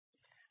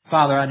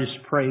Father, I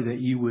just pray that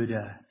you would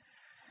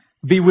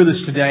be with us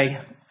today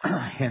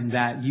and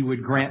that you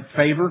would grant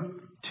favor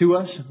to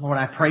us. Lord,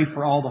 I pray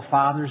for all the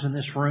fathers in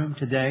this room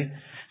today,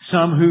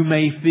 some who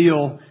may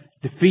feel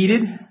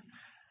defeated,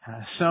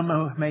 some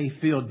who may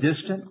feel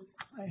distant,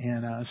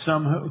 and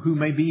some who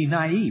may be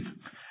naive.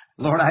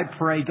 Lord, I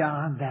pray,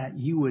 God, that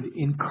you would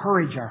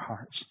encourage our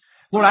hearts.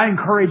 Lord, I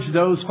encourage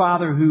those,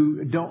 Father,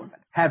 who don't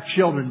have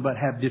children but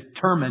have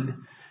determined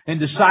and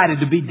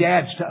decided to be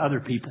dads to other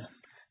people,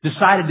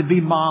 decided to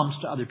be moms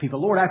to other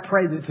people. Lord, I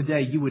pray that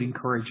today you would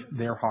encourage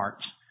their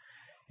hearts.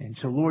 And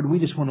so, Lord, we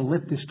just want to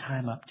lift this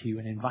time up to you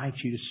and invite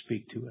you to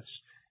speak to us.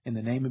 In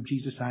the name of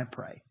Jesus, I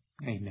pray.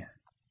 Amen.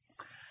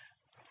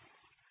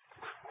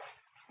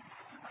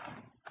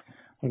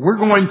 We're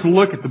going to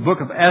look at the book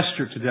of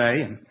Esther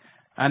today, and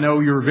I know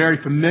you're very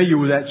familiar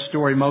with that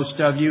story, most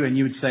of you, and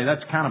you would say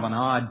that's kind of an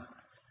odd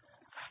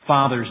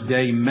Father's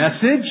Day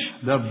message.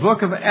 The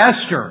book of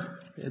Esther.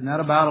 Isn't that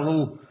about a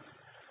little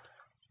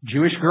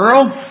Jewish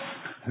girl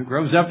who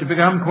grows up to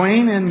become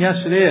queen? And yes,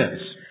 it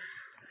is.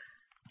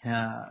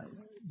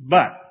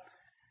 But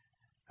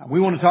we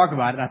want to talk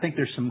about it. I think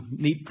there's some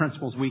neat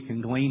principles we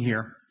can glean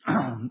here.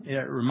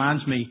 It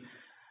reminds me,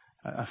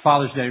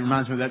 Father's Day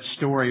reminds me of that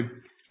story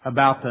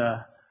about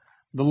the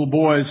little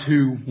boys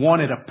who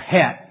wanted a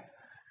pet,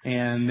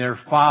 and their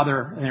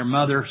father and their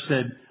mother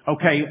said,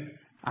 okay,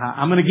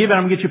 I'm going to give it,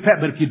 I'm going to get you a pet,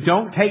 but if you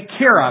don't take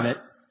care of it,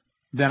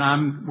 then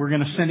we're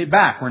going to send it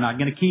back. We're not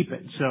going to keep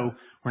it. So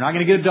we're not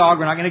going to get a dog,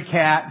 we're not going to get a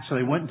cat. So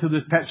they went into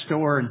the pet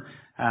store and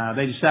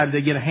they decided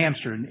they'd get a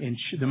hamster. And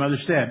the mother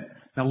said,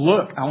 now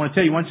look, I want to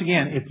tell you once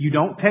again, if you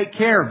don't take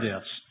care of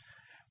this,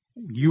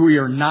 you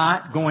are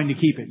not going to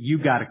keep it.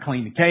 You've got to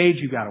clean the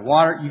cage, you've got to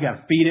water it, you've got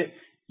to feed it.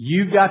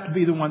 You've got to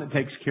be the one that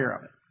takes care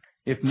of it.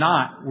 If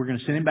not, we're going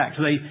to send him back.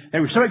 So they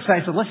were so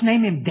excited. So let's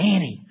name him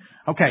Danny.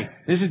 Okay,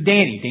 this is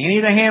Danny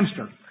the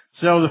hamster.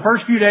 So the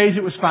first few days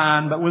it was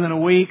fine, but within a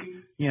week,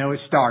 it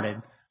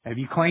started. Have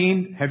you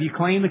cleaned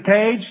the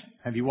cage?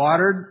 Have you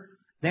watered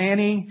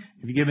Danny?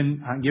 Have you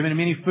given him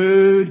any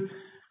food?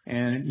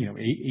 And,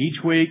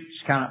 each week,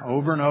 just kind of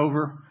over and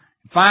over.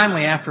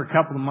 Finally, after a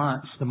couple of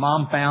months, the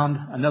mom found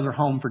another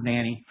home for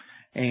Danny.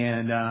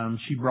 And,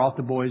 she brought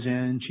the boys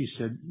in. She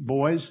said,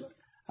 boys,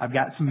 I've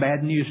got some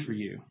bad news for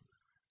you.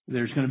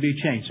 There's going to be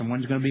a change.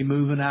 Someone's going to be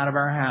moving out of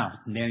our house,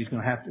 and Danny's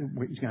going to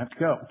have to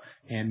go.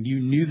 And you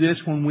knew this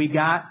when we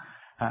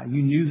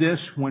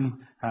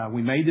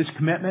made this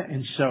commitment.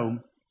 And so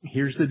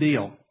here's the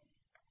deal.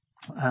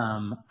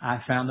 I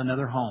found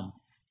another home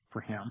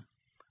for him.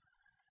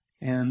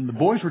 And the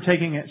boys were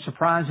taking it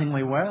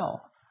surprisingly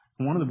well.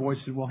 And one of the boys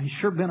said, well, he's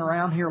sure been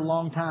around here a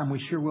long time.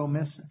 We sure will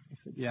miss him. He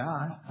said, yeah,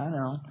 I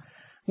know.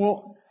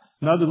 Well,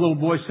 another little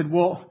boy said,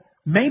 well,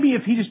 maybe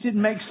if he just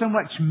didn't make so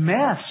much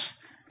mess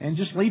and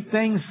just leave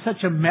things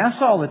such a mess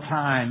all the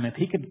time, if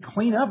he could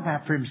clean up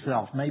after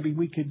himself, maybe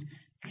we could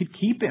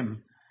keep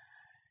him.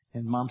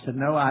 And Mom said,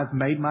 no, I've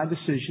made my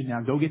decision. Now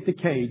go get the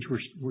cage.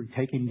 We're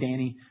taking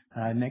Danny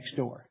next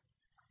door.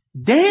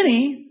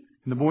 Danny!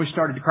 And the boys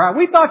started to cry.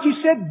 We thought you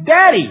said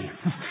Daddy!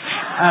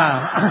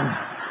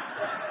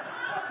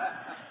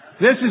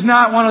 This is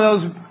not one of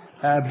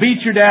those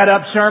beat your dad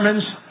up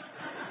sermons.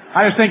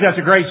 I just think that's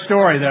a great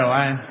story, though.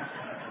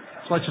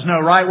 It lets us know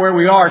right where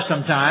we are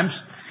sometimes.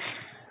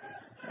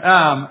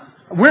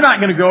 We're not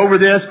going to go over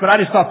this, but I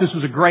just thought this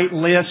was a great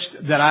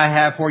list that I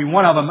have for you.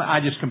 One of them I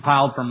just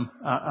compiled from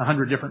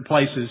 100 different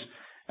places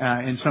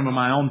in some of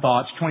my own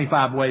thoughts,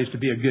 25 ways to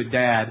be a good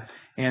dad.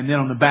 And then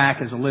on the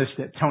back is a list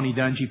that Tony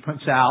Dungy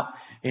puts out.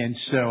 And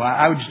so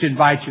I would just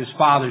invite you as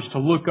fathers to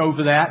look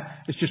over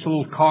that. It's just a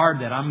little card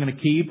that I'm going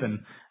to keep, and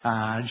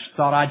I just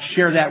thought I'd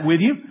share that with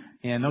you.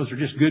 And those are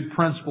just good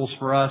principles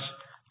for us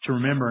to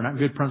remember, and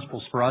good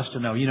principles for us to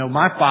know.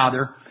 My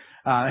father,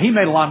 he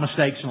made a lot of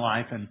mistakes in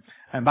life,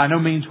 and by no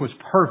means was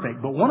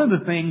perfect. But one of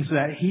the things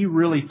that he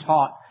really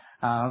taught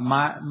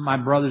my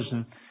brothers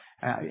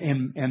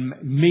and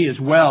me as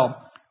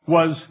well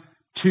was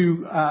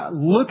to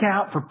look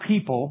out for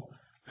people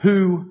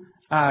who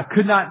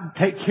could not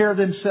take care of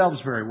themselves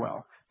very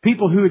well.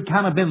 People who had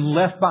kind of been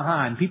left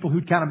behind. People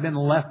who'd kind of been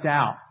left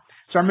out.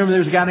 So I remember there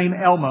was a guy named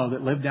Elmo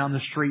that lived down the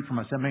street from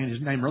us. I mean,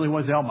 his name really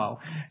was Elmo.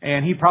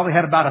 And he probably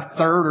had about a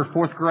third or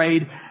fourth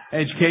grade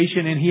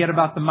education, and he had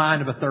about the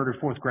mind of a third or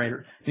fourth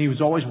grader. And he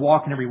was always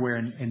walking everywhere,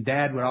 and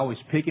Dad would always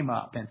pick him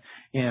up.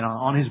 And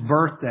on his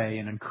birthday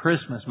and on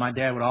Christmas, my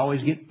dad would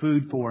always get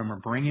food for him or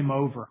bring him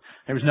over.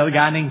 There was another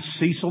guy named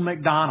Cecil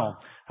McDonald,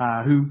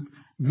 who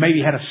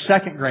maybe had a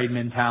second grade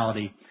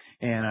mentality.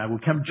 And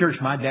would come to church.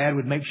 My dad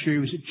would make sure he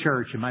was at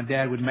church, and my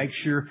dad would make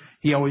sure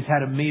he always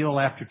had a meal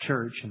after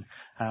church.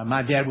 And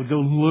my dad would go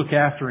look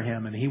after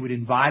him, and he would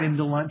invite him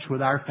to lunch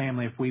with our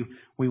family if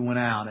we went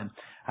out. And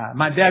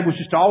my dad was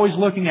just always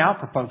looking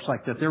out for folks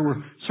like that. There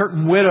were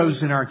certain widows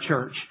in our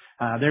church.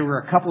 There were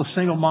a couple of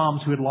single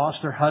moms who had lost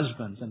their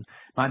husbands, and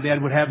my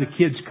dad would have the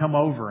kids come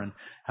over, and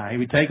he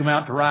would take them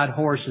out to ride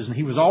horses. And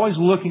he was always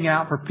looking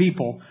out for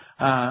people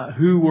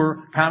who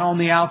were kind of on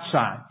the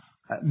outside.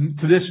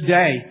 To this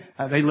day,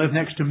 they live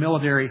next to a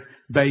military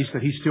base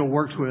that he still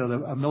works with,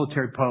 a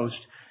military post.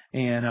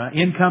 And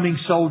incoming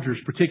soldiers,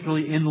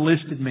 particularly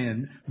enlisted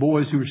men,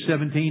 boys who were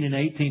 17 and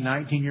 18,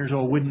 19 years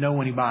old, wouldn't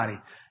know anybody.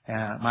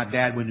 My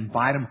dad would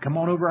invite them, come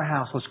on over our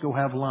house, let's go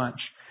have lunch.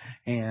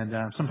 And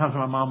sometimes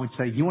my mom would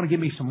say, you want to give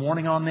me some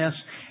warning on this?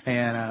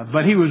 And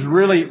but he was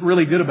really,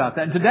 really good about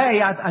that. And today,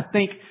 I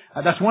think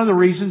that's one of the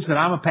reasons that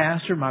I'm a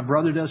pastor. My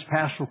brother does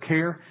pastoral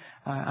care.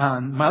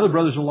 My other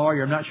brother's a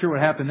lawyer. I'm not sure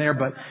what happened there,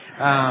 but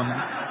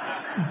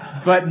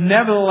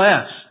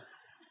nevertheless,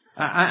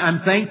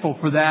 I'm thankful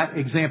for that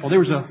example. There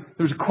was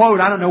a quote,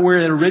 I don't know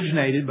where it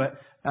originated, but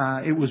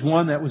it was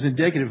one that was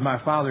indicative of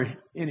my father,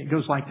 and it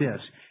goes like this.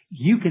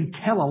 You can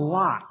tell a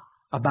lot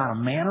about a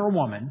man or a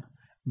woman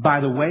by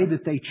the way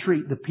that they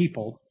treat the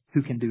people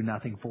who can do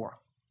nothing for them.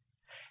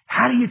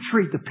 How do you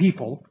treat the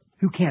people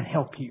who can't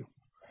help you,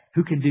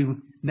 who can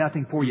do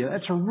nothing for you?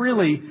 That's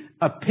really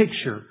a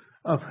picture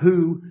of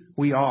who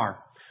we are.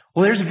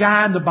 Well, there's a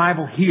guy in the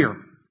Bible here.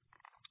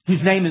 His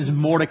name is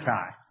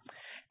Mordecai.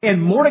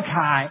 And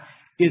Mordecai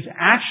is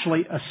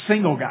actually a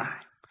single guy.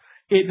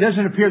 It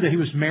doesn't appear that he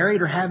was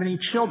married or had any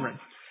children.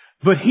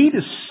 But he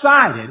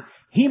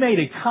made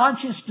a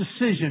conscious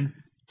decision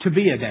to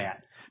be a dad.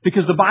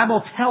 Because the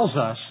Bible tells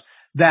us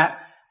that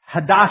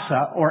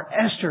Hadassah, or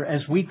Esther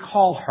as we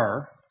call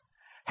her,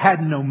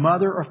 had no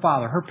mother or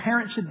father. Her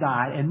parents had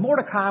died, and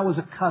Mordecai was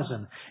a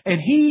cousin. And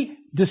he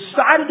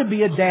decided to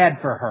be a dad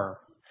for her.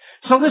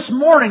 So this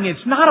morning,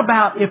 it's not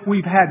about if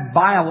we've had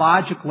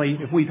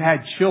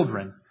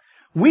children.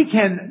 We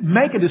can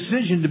make a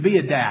decision to be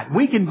a dad.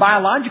 We can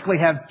biologically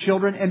have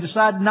children and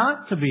decide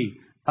not to be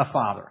a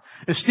father.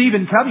 As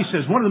Stephen Covey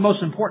says, one of the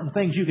most important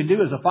things you can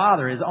do as a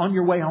father is on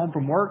your way home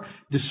from work,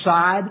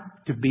 decide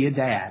to be a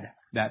dad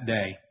that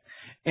day.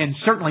 And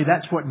certainly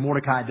that's what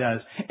Mordecai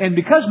does. And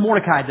because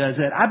Mordecai does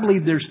that, I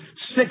believe there's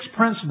 6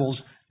 principles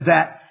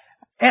that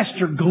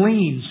Esther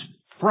gleans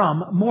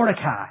from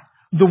Mordecai,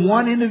 the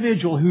one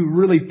individual who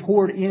really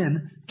poured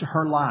into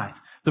her life.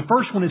 The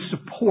first one is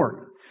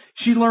support.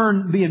 She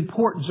learned the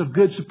importance of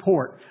good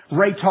support.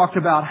 Ray talked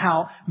about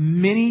how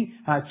many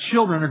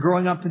children are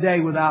growing up today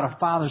without a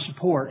father's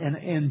support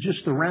and just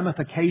the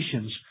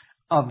ramifications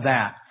of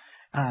that.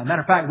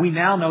 Matter of fact, we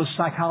now know,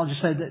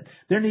 psychologists say that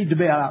there need to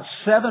be about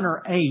 7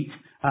 or 8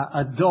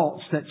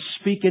 adults that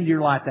speak into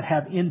your life, that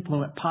have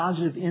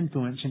positive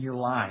influence in your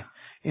life.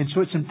 And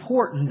so it's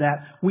important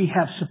that we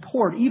have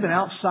support even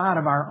outside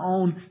of our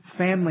own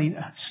family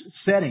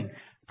setting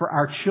for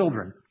our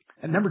children.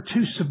 And number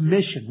 2,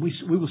 submission.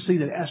 We will see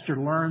that Esther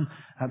learned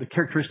the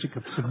characteristic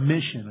of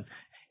submission,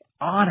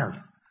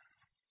 honor,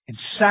 and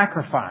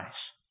sacrifice,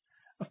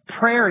 of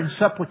prayer and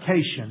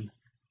supplication,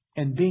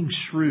 and being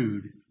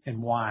shrewd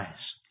and wise.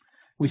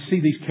 We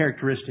see these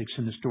characteristics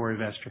in the story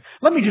of Esther.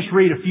 Let me just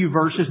read a few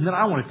verses, and then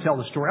I want to tell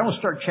the story. I want to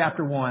start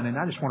chapter 1, and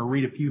I just want to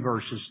read a few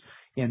verses,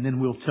 and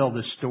then we'll tell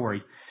this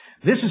story.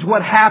 This is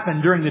what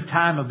happened during the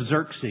time of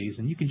Xerxes,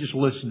 and you can just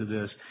listen to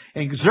this.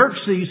 And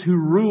Xerxes, who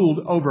ruled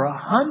over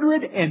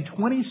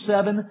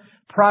 127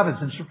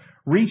 provinces,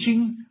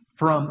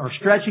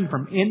 stretching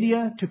from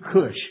India to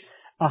Kush.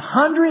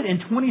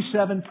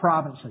 127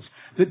 provinces.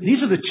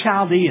 These are the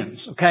Chaldeans,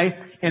 okay?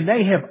 And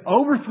they have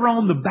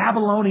overthrown the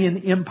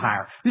Babylonian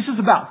Empire. This is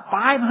about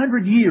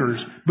 500 years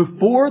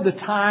before the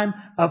time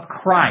of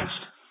Christ.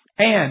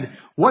 And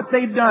what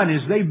they've done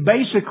is they've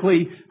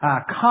basically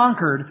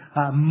conquered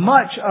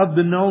much of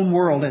the known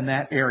world in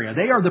that area.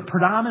 They are the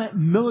predominant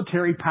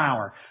military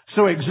power.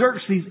 So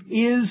Xerxes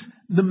is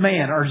the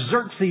man, or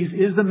Xerxes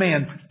is the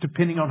man,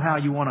 depending on how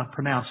you want to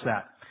pronounce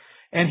that.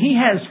 And he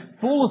has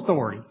full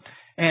authority.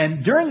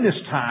 And during this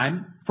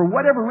time, for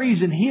whatever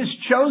reason, he has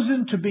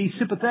chosen to be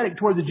sympathetic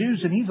toward the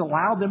Jews, and he's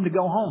allowed them to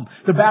go home.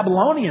 The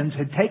Babylonians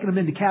had taken them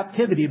into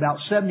captivity about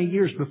 70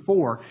 years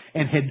before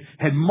and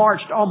had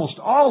marched almost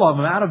all of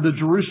them out of the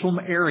Jerusalem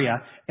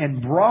area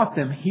and brought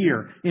them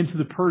here into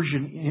the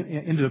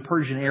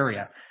Persian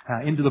area,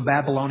 into the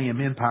Babylonian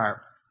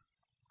Empire.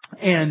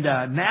 And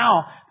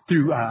now,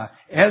 through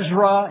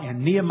Ezra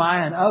and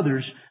Nehemiah and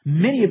others,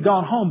 many have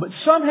gone home, but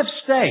some have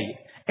stayed.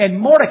 And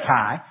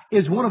Mordecai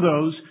is one of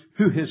those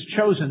who has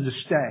chosen to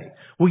stay.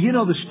 Well, you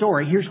know the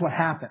story. Here's what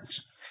happens.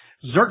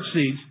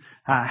 Xerxes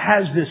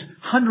has this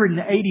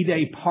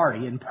 180-day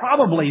party, and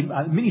probably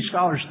many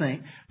scholars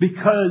think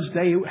because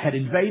they had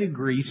invaded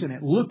Greece and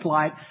it looked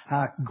like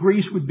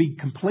Greece would be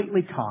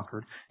completely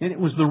conquered, and it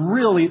was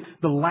really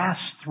the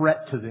last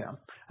threat to them.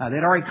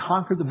 They'd already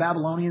conquered the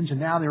Babylonians, and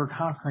now they were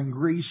conquering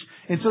Greece.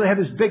 And so they have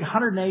this big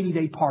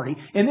 180-day party.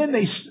 And then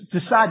they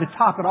decide to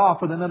top it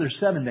off with another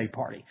 7-day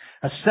party,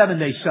 a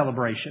 7-day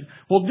celebration.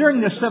 Well,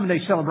 during this 7-day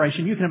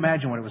celebration, you can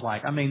imagine what it was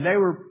like. I mean, they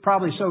were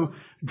probably so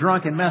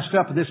drunk and messed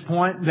up at this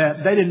point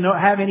that they didn't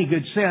have any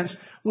good sense.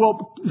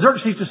 Well,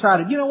 Xerxes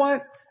decided, you know what?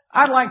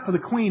 I'd like for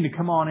the queen to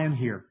come on in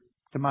here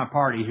to my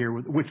party here,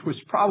 which was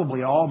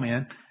probably all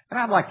men, and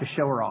I'd like to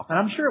show her off. And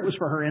I'm sure it was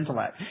for her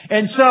intellect.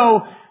 And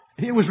so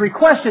it was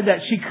requested that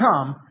she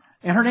come,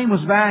 and her name was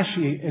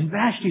Vashti. And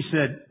Vashti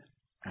said,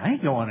 I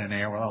ain't going in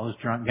there with all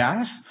those drunk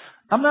guys.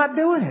 I'm not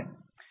doing it.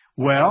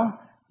 Well,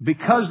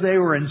 because they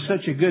were in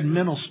such a good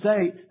mental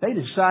state, they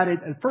decided,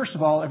 first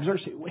of all,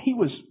 Xerxes, he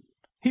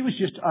was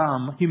just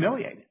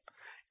humiliated.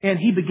 And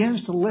he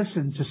begins to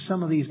listen to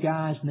some of these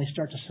guys, and they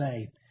start to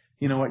say,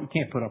 you know what, you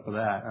can't put up with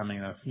that. I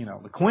mean,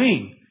 the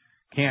queen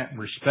can't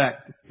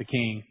respect the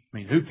king. I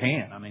mean, who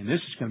can? I mean, this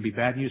is going to be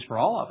bad news for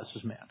all of us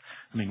as men.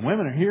 I mean,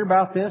 women are hear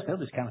about this, they'll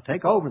just kind of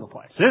take over the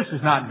place. This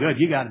is not good.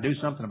 You got to do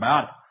something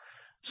about it.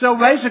 So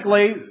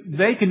basically,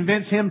 they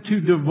convince him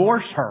to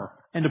divorce her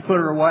and to put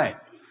her away.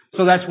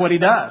 So that's what he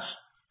does.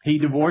 He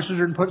divorces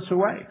her and puts her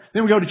away.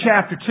 Then we go to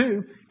chapter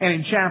 2, and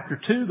in chapter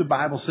 2, the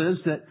Bible says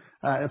that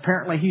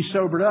apparently he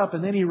sobered up,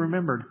 and then he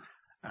remembered,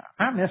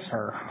 I miss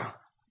her.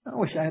 I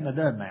wish I hadn't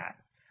done that.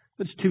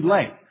 But it's too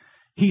late.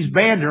 He's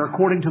banned her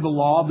according to the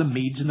law of the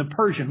Medes and the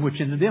Persian, which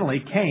incidentally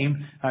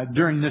came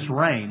during this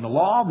reign. The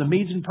law of the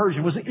Medes and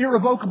Persian was an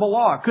irrevocable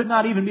law. It could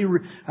not even be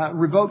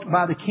revoked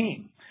by the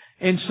king.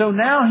 And so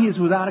now he is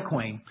without a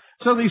queen.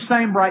 So these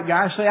same bright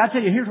guys say, I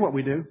tell you, here's what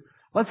we do.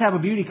 Let's have a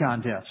beauty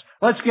contest.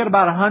 Let's get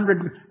about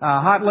 100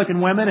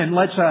 hot-looking women, and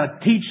let's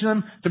teach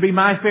them to be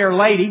my fair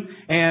lady,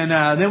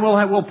 and then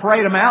we'll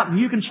parade them out, and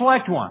you can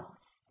select one.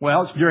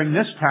 Well, it's during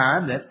this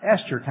time that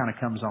Esther kind of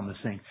comes on the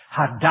scene.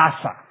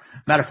 Hadassah.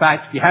 Matter of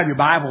fact, if you have your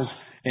Bibles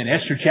in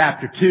Esther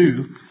chapter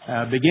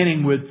 2,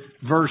 beginning with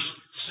verse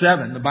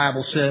 7, the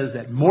Bible says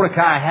that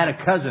Mordecai had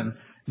a cousin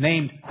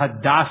named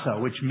Hadassah,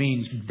 which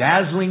means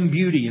dazzling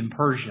beauty in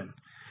Persian,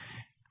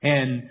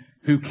 and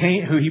who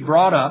he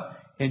brought up,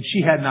 and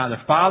she had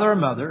neither father or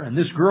mother, and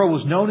this girl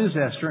was known as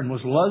Esther and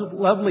was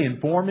lovely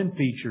in form and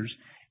features,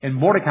 and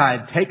Mordecai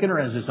had taken her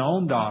as his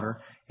own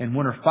daughter, and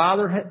when her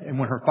father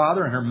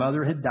and her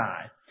mother had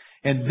died.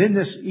 And then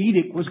this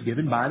edict was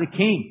given by the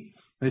king.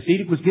 This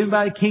edict was given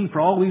by the king for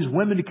all these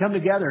women to come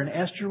together, and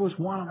Esther was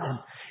one of them.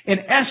 And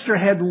Esther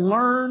had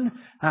learned,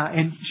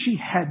 and she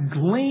had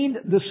gleaned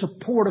the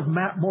support of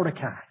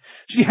Mordecai.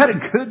 She had a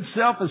good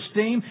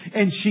self-esteem,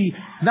 and she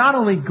not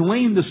only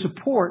gleaned the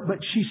support, but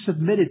she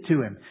submitted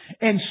to him.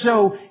 And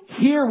so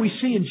here we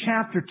see in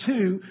chapter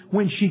 2,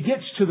 when she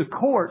gets to the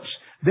courts,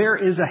 there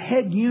is a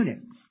head eunuch.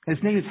 His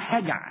name is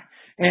Haggai.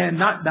 And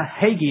not the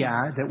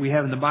Haggai that we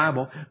have in the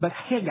Bible, but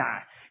Haggai.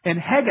 And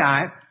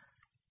Haggai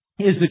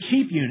is the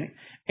chief eunuch,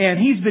 and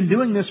he's been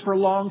doing this for a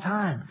long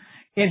time.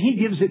 And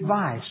he gives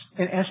advice,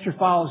 and Esther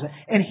follows it,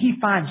 and he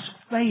finds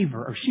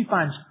favor, or she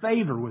finds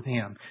favor with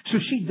him. So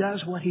she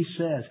does what he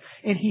says,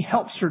 and he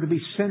helps her to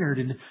be centered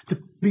and to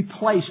be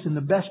placed in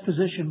the best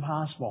position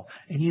possible.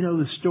 And you know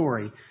the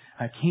story.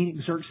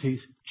 King Xerxes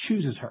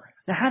chooses her.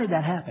 Now, how did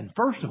that happen?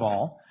 First of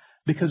all,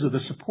 because of the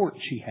support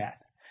she had.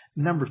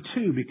 Number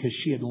 2, because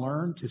she had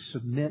learned to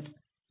submit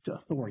to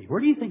authority. Where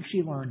do you think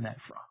she learned that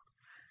from?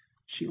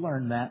 She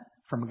learned that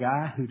from a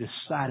guy who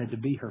decided to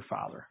be her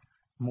father,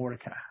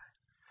 Mordecai.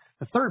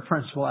 The third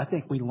principle I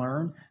think we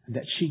learn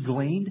that she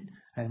gleaned,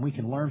 and we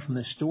can learn from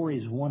this story,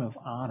 is one of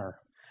honor.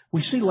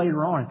 We see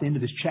later on at the end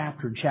of this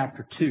chapter, in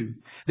chapter 2,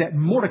 that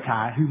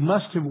Mordecai, who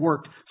must have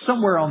worked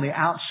somewhere on the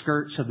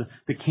outskirts of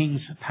the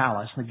king's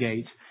palace, the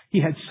gates,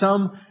 he had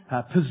some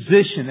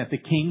position at the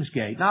king's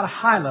gate. Not a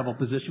high-level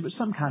position, but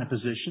some kind of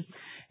position.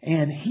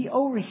 And he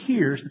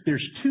overhears that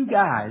there's 2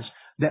 guys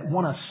that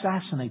want to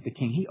assassinate the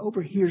king. He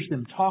overhears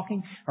them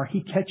talking, or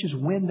he catches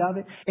wind of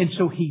it. And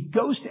so he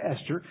goes to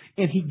Esther,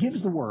 and he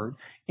gives the word,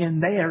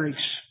 and they are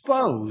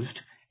exposed,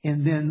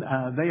 and then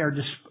they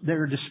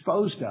are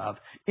disposed of.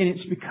 And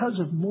it's because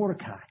of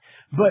Mordecai.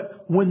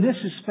 But when this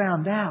is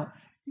found out,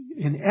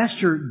 and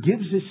Esther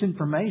gives this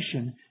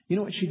information, you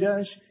know what she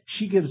does?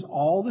 She gives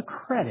all the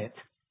credit,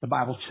 the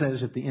Bible says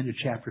at the end of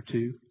chapter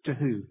 2, to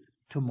who?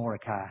 To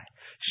Mordecai.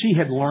 She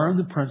had learned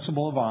the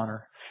principle of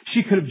honor.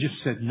 She could have just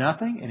said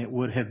nothing, and it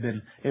would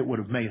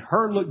have made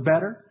her look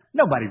better.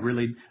 Nobody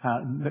really,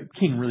 the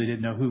king really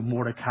didn't know who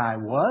Mordecai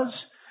was,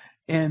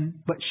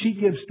 but she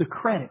gives the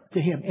credit to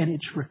him, and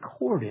it's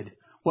recorded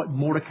what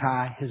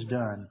Mordecai has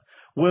done.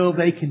 Well,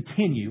 they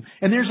continue,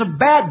 and there's a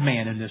bad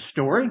man in this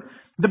story,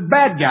 the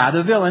bad guy,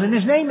 the villain, and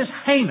his name is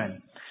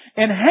Haman.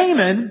 And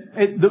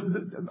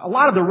Haman, a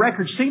lot of the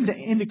records seem to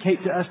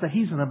indicate to us that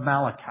he's an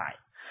Amalekite.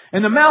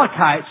 And the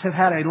Amalekites have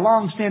had a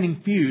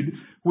long-standing feud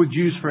with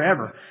Jews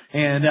forever.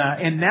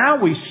 And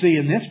now we see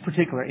in this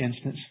particular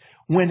instance,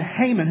 when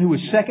Haman, who was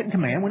second in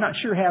command, we're not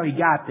sure how he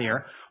got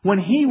there, when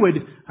he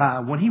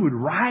would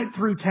ride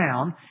through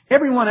town,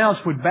 everyone else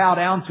would bow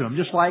down to him,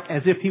 just like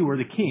as if he were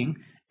the king,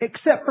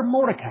 except for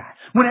Mordecai.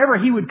 Whenever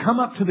he would come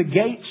up to the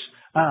gates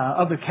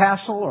of the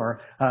castle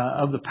or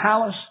of the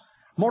palace,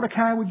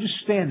 Mordecai would just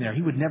stand there.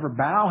 He would never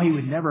bow. He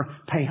would never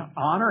pay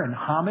honor and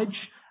homage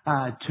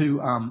to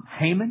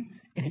Haman.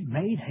 And it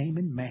made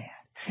Haman mad.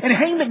 And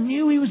Haman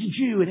knew he was a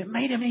Jew, and it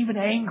made him even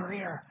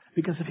angrier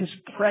because of his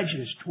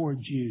prejudice toward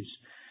Jews.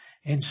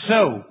 And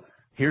so,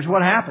 here's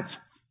what happens.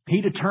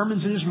 He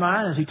determines in his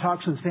mind as he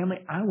talks to his family,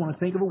 I want to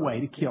think of a way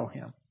to kill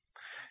him.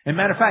 And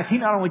matter of fact, he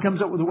not only comes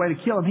up with a way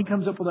to kill him, he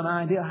comes up with an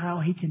idea how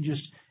he can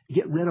just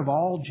get rid of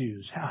all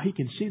Jews, how he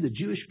can see the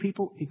Jewish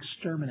people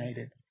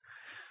exterminated.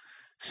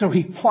 So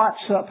he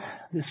plots up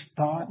this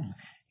thought,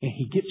 And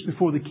he gets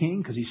before the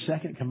king because he's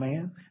second in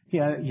command.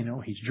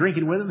 He's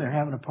drinking with them. They're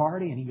having a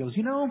party. And he goes,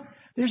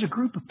 there's a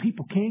group of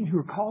people, king, who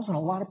are causing a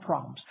lot of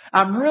problems.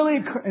 I'm really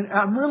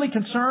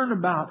concerned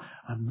about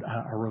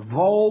a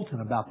revolt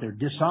and about their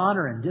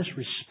dishonor and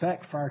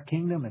disrespect for our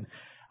kingdom. And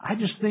I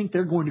just think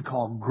they're going to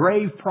cause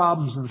grave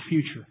problems in the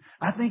future.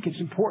 I think it's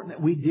important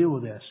that we deal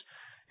with this.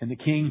 And the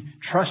king,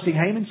 trusting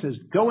Haman, says,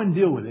 go and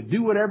deal with it.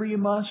 Do whatever you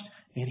must.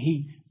 And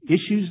he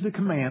issues the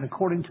command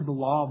according to the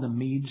law of the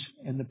Medes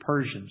and the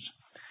Persians.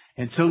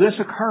 And so this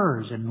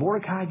occurs, and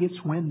Mordecai gets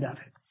wind of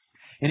it.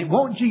 And it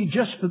won't be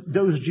just for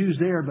those Jews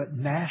there, but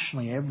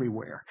nationally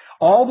everywhere.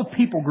 All the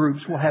people groups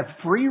will have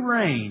free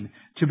reign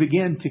to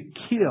begin to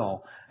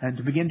kill and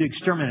to begin to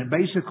exterminate.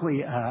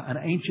 Basically, an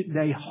ancient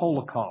day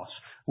Holocaust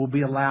will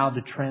be allowed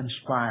to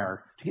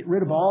transpire to get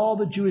rid of all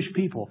the Jewish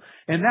people.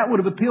 And that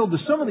would have appealed to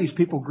some of these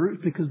people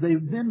groups because they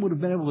then would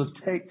have been able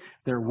to take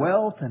their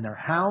wealth and their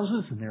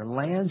houses and their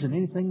lands and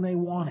anything they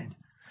wanted.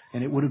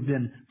 And it would have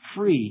been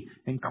free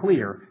and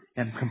clear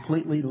and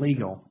completely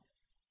legal.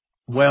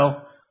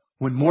 Well,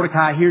 when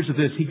Mordecai hears of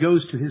this, he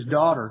goes to his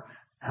daughter,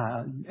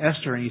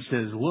 Esther, and he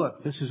says,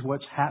 look, this is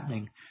what's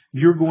happening.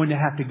 You're going to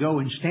have to go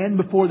and stand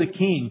before the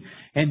king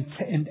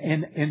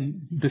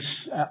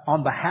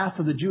on behalf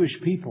of the Jewish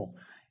people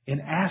and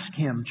ask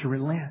him to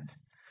relent.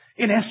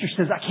 And Esther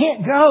says, I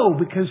can't go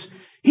because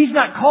he's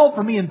not called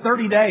for me in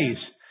 30 days.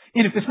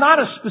 And if it's not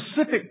a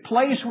specific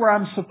place where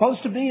I'm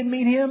supposed to be and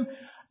meet him,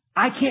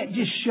 I can't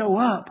just show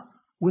up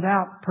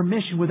without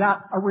permission,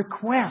 without a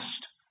request.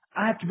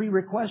 I have to be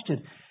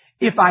requested.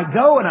 If I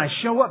go and I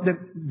show up,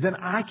 then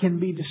I can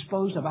be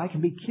disposed of. I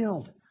can be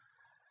killed.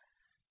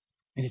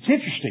 And it's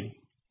interesting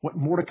what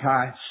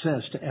Mordecai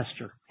says to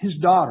Esther, his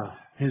daughter,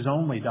 his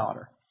only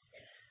daughter.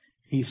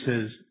 He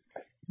says,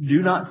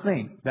 do not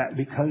think that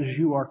because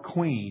you are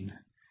queen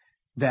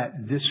that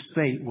this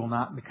fate will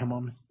not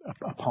come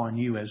upon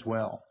you as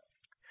well.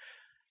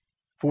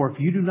 For if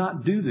you do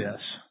not do this,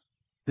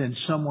 then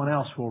someone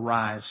else will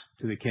rise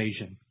to the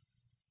occasion.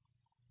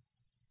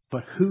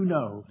 But who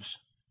knows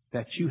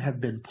that you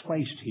have been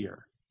placed here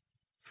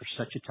for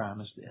such a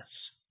time as this?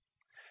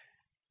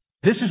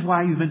 This is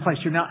why you've been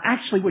placed here. Now,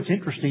 actually, what's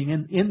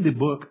interesting, in the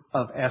book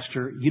of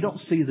Esther, you don't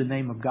see the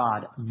name of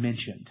God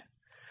mentioned.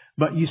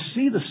 But you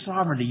see the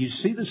sovereignty, you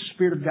see the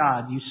Spirit of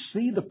God, you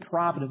see the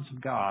providence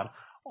of God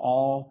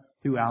all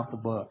throughout the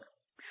book.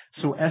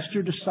 So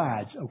Esther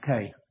decides,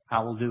 okay,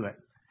 I will do it.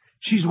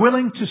 She's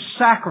willing to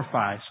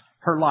sacrifice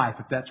her life,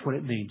 if that's what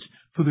it means,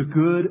 for the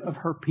good of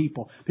her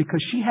people,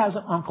 because she has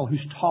an uncle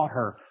who's taught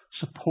her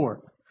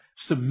support,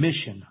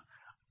 submission,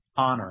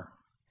 honor,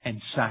 and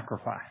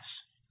sacrifice.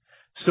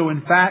 So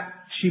in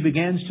fact, she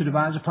begins to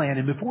devise a plan.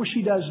 And before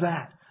she does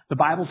that, the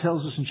Bible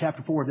tells us in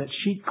chapter 4 that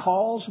she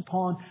calls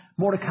upon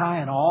Mordecai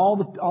and all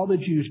the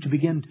Jews to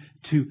begin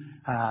to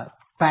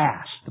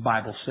fast, the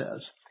Bible says.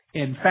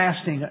 And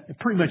fasting,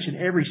 pretty much in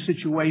every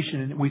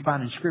situation that we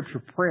find in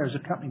Scripture, prayer is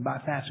accompanied by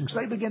fasting. So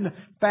they begin to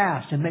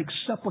fast and make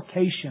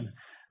supplication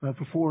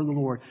before the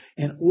Lord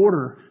in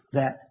order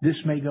that this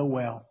may go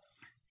well.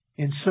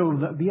 And so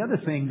the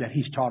other thing that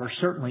he's taught her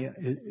certainly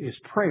is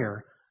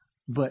prayer,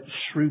 but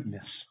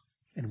shrewdness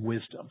and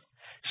wisdom.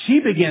 She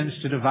begins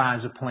to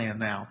devise a plan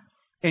now.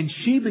 And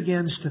she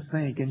begins to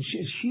think, and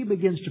she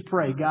begins to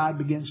pray. God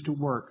begins to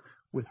work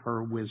with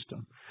her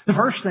wisdom. The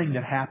first thing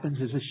that happens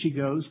is as she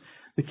goes,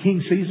 the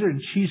king sees her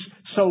and she's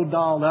so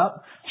dolled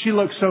up. She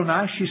looks so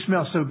nice. She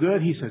smells so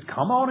good. He says,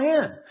 come on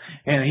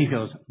in. And he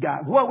goes,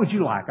 God, what would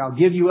you like? I'll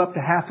give you up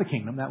to half the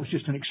kingdom. That was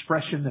just an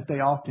expression that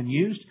they often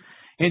used.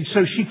 And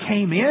so she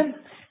came in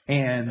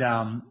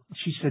and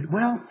she said,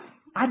 well,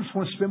 I just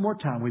want to spend more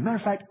time with you. Matter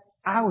of fact,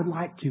 I would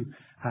like to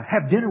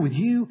have dinner with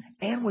you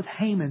and with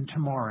Haman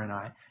tomorrow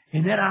night.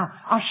 And then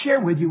I'll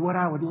share with you what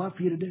I would love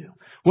for you to do.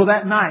 Well,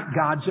 that night,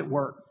 God's at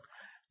work.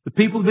 The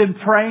people have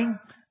been praying,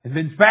 have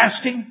been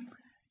fasting,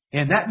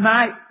 and that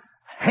night,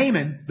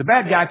 Haman, the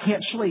bad guy,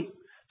 can't sleep.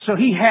 So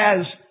he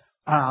has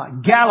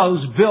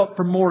gallows built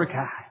for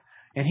Mordecai,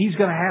 and he's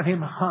going to have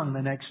him hung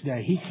the next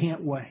day. He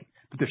can't wait.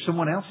 But there's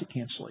someone else that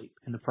can't sleep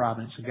in the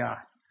providence of God,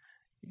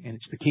 and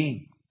it's the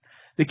king.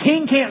 The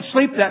king can't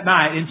sleep that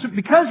night, and so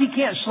because he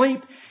can't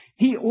sleep,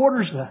 he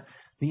orders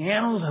the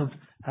annals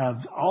of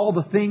all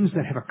the things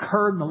that have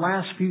occurred in the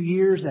last few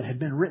years that have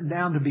been written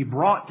down to be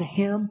brought to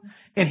him.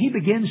 And he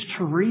begins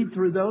to read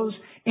through those.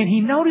 And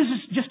he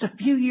notices just a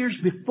few years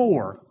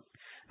before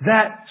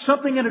that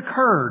something had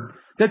occurred,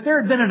 that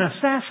there had been an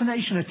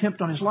assassination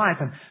attempt on his life.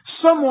 And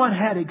someone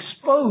had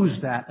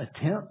exposed that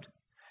attempt.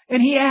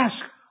 And he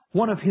asked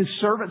one of his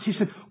servants, he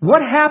said,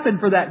 what happened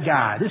for that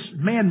guy, this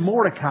man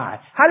Mordecai?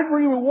 How did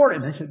we reward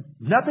him? They said,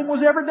 nothing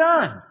was ever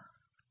done.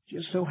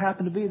 Just so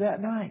happened to be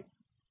that night.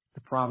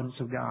 The providence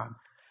of God.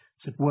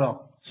 Said,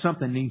 well,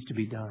 something needs to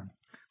be done.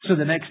 So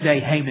the next day,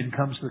 Haman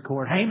comes to the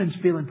court. Haman's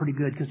feeling pretty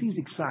good because he's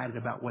excited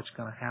about what's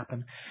going to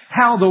happen.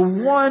 How the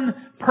one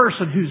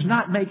person who's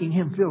not making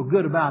him feel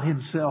good about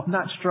himself,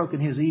 not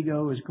stroking his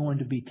ego, is going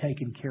to be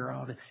taken care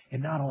of.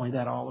 And not only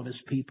that, all of his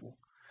people.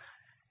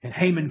 And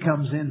Haman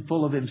comes in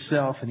full of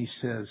himself and he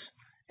says,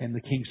 And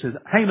the king says,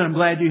 Haman, I'm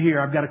glad you're here.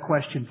 I've got a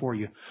question for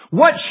you.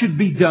 What should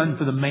be done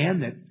for the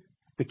man that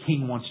the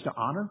king wants to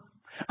honor?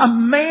 A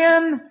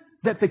man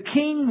that the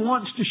king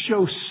wants to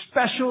show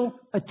special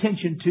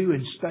attention to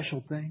in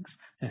special things.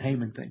 And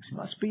Haman thinks,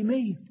 must be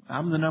me.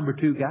 I'm the number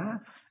 2 guy.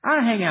 I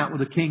hang out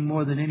with the king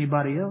more than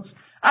anybody else.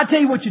 I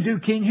tell you what you do,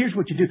 king. Here's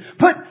what you do.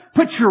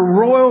 Put your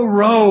royal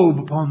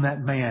robe upon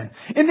that man.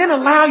 And then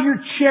allow your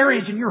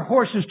chariots and your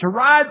horses to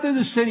ride through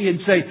the city and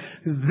say,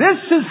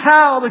 this is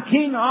how the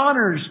king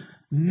honors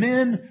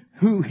men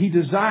who he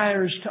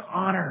desires to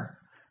honor.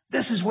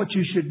 This is what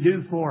you should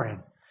do for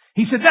him.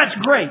 He said,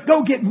 that's great.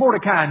 Go get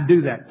Mordecai and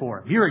do that for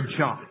him. You're in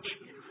charge.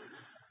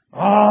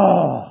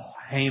 Oh,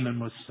 Haman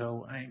was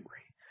so angry.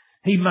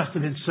 He must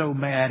have been so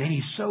mad, and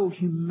he's so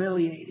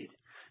humiliated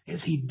as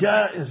he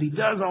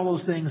does all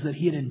those things that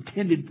he had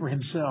intended for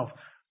himself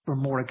for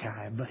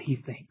Mordecai. But he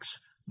thinks,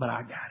 but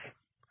I got it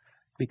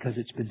because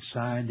it's been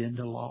signed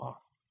into law.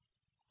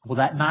 Well,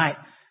 that night,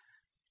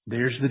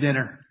 there's the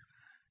dinner.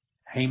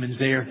 Haman's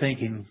there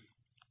thinking,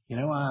 you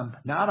know, I'm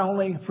not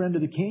only a friend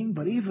of the king,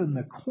 but even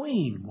the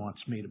queen wants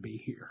me to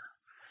be here.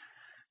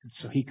 And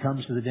so he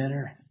comes to the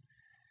dinner,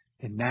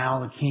 and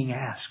now the king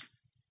asks,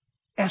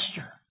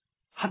 Esther,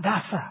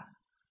 Hadassah,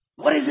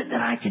 what is it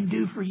that I can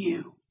do for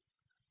you?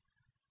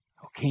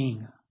 Oh,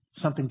 king,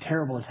 something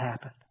terrible has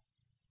happened.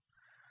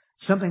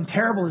 Something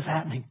terrible is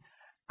happening.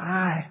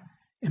 I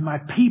and my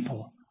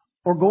people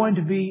are going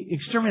to be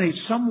exterminated.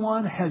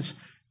 Someone has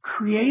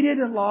created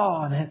a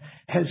law and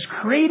has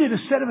created a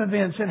set of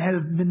events and has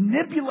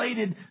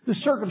manipulated the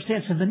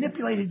circumstance and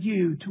manipulated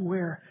you to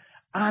where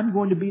I'm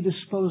going to be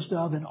disposed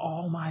of and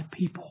all my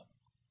people.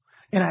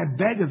 And I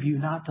beg of you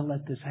not to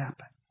let this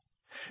happen.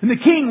 And the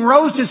king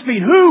rose to his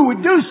feet. Who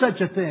would do such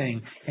a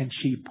thing? And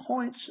she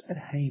points at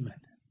Haman.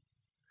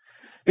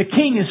 The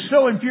king is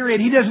so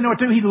infuriated, he doesn't know what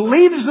to do. He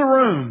leaves the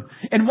room.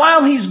 And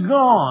while he's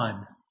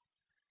gone,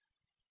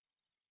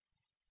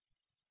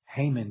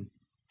 Haman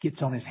gets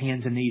on his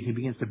hands and knees. He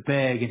begins to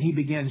beg and he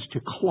begins to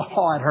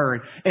claw at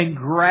her and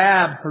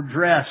grab her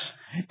dress.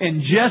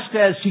 And just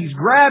as he's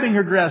grabbing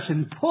her dress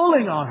and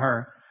pulling on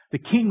her, the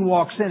king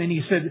walks in and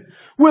he said,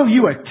 will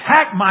you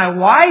attack my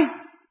wife?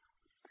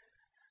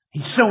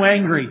 He's so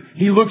angry.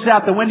 He looks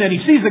out the window and he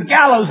sees the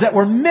gallows that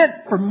were meant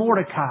for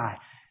Mordecai.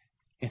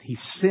 And he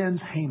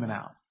sends Haman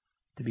out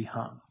to be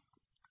hung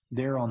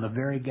there on the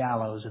very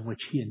gallows in which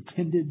he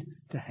intended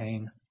to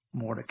hang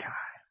Mordecai.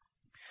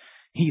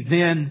 He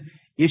then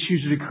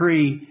issues a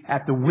decree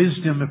at the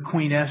wisdom of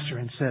Queen Esther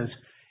and says,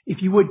 if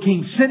you would,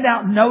 king, send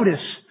out notice,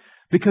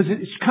 because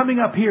it's coming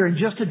up here in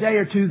just a day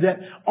or two, that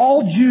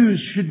all Jews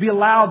should be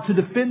allowed to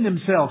defend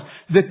themselves,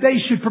 that they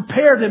should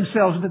prepare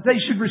themselves, that they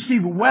should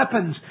receive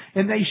weapons,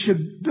 and they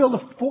should build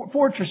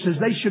fortresses.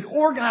 They should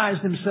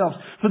organize themselves.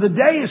 For the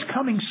day is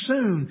coming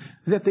soon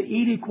that the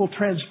edict will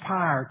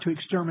transpire to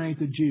exterminate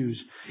the Jews.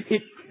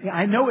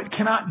 I know it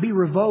cannot be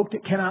revoked.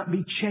 It cannot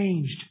be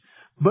changed.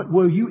 But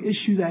will you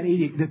issue that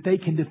edict that they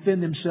can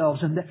defend themselves?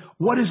 And that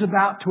what is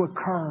about to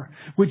occur,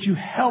 would you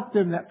help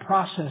them in that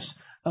process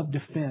of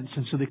defense?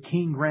 And so the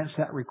king grants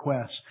that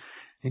request.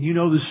 And you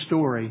know the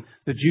story.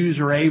 The Jews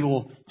are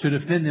able to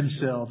defend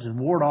themselves and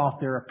ward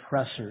off their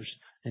oppressors.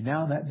 And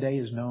now that day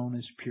is known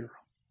as Purim.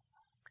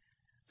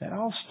 That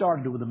all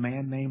started with a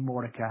man named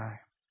Mordecai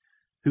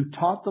who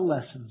taught the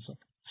lessons of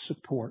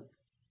support,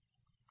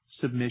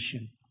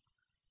 submission,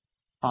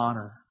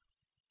 honor,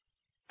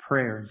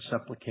 prayer and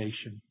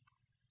supplication,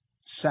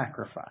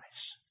 sacrifice,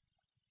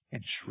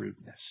 and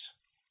shrewdness.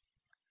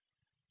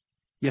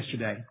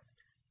 Yesterday,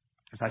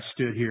 as I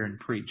stood here and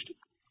preached,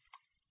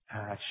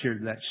 I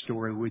shared that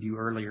story with you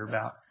earlier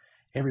about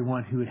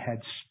everyone who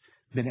had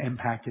been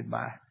impacted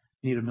by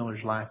Nita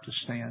Miller's life to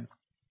stand.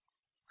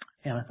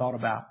 And I thought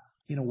about,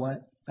 you know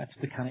what? That's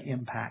the kind of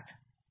impact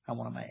I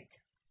want to make.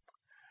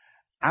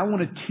 I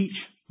want to teach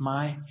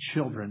my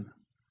children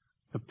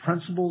the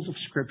principles of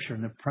Scripture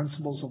and the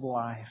principles of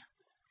life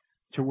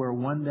to where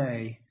one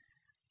day,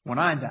 when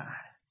I die,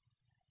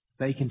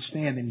 they can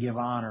stand and give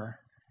honor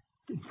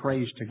and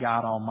praise to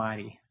God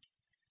Almighty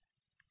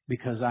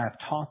because I have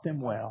taught them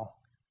well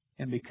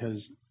and because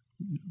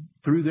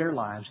through their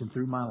lives and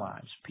through my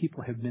lives,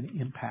 people have been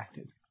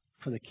impacted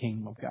for the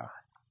kingdom of God.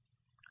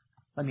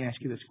 Let me ask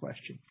you this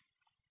question.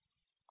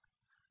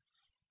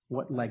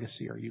 What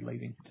legacy are you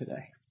leaving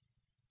today?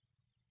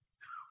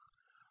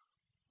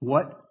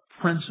 What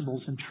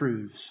principles and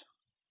truths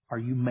are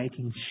you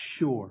making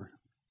sure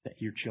that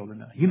your children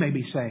know? You may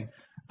be saying,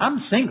 I'm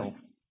single.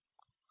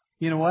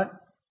 You know what?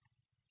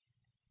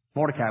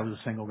 Mordecai was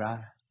a single guy,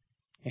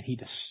 and he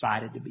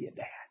decided to be a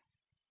dad.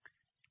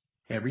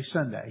 Every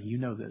Sunday, you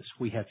know this,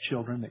 we have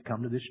children that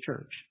come to this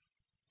church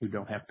who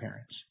don't have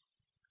parents.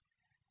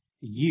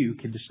 You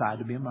can decide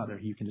to be a mother.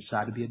 You can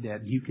decide to be a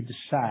dad. You can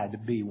decide to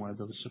be one of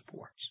those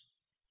supports.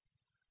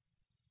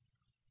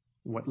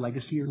 What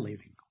legacy you're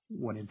leaving?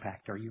 What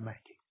impact are you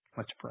making?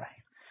 Let's pray.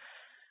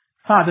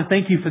 Father,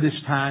 thank you for this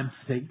time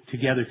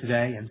together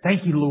today. And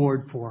thank you,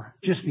 Lord, for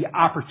just the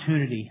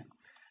opportunity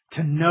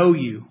to know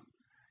you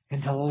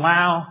and to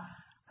allow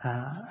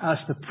us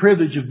the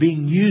privilege of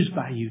being used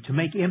by You to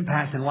make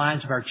impact in the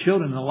lives of our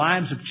children, in the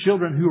lives of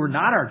children who are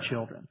not our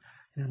children,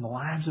 and in the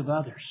lives of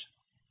others.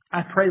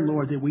 I pray,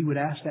 Lord, that we would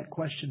ask that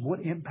question,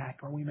 what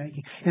impact are we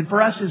making? And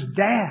for us as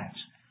dads,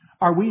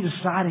 are we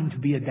deciding to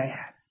be a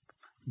dad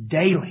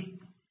daily?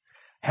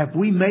 Have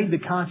we made the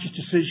conscious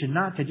decision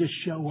not to just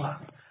show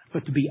up,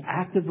 but to be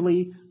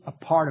actively a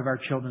part of our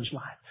children's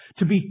life?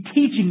 To be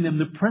teaching them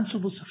the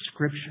principles of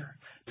Scripture.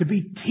 To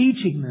be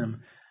teaching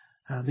them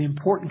the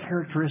important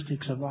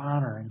characteristics of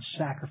honor and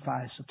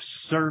sacrifice, of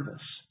service,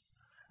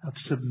 of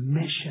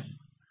submission,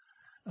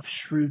 of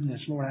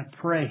shrewdness. Lord, I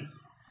pray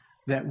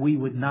that we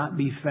would not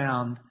be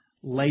found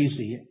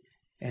lazy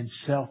and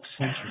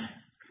self-centered,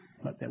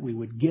 but that we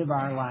would give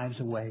our lives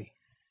away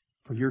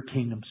for Your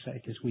kingdom's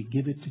sake, as we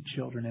give it to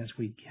children, as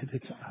we give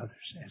it to others,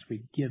 as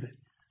we give it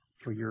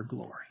for Your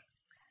glory.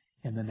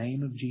 In the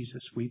name of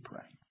Jesus we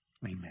pray.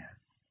 Amen.